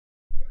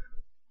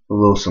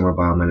Hello, Summer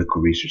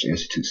Biomedical Research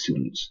Institute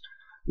students.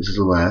 This is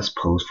the last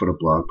post for the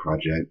blog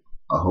project.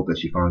 I hope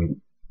that you found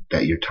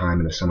that your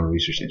time in the Summer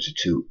Research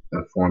Institute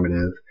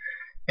informative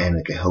and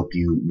it can help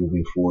you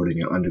moving forward in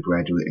your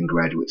undergraduate and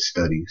graduate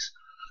studies.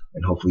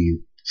 And hopefully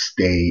you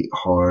stay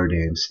hard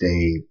and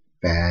stay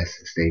fast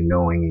and stay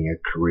knowing in your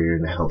career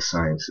in the health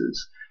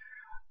sciences.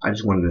 I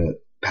just wanted to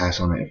pass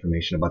on that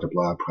information about the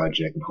blog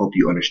project and hope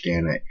you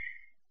understand that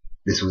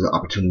this was an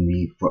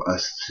opportunity for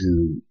us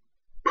to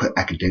put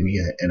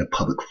academia in a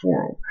public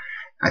forum.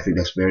 I think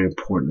that's very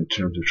important in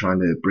terms of trying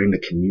to bring the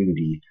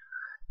community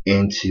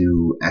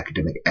into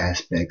academic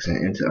aspects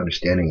and into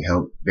understanding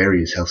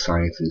various health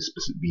sciences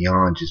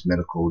beyond just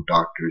medical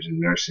doctors and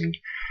nursing,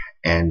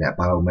 and that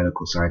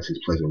biomedical sciences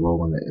plays a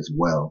role in it as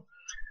well.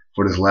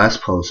 For this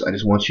last post, I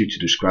just want you to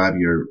describe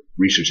your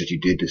research that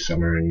you did this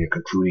summer and your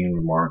concluding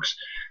remarks,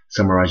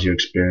 summarize your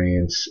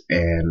experience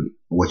and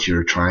what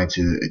you're trying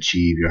to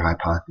achieve, your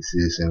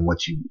hypothesis, and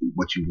what you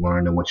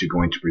learned and what you're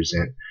going to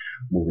present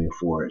moving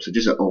forward. So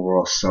just an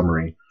overall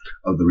summary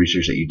of the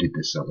research that you did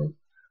this summer.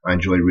 I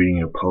enjoyed reading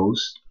your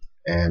post,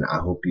 and I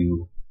hope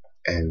you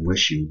and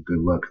wish you good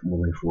luck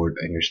moving forward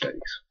in your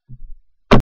studies.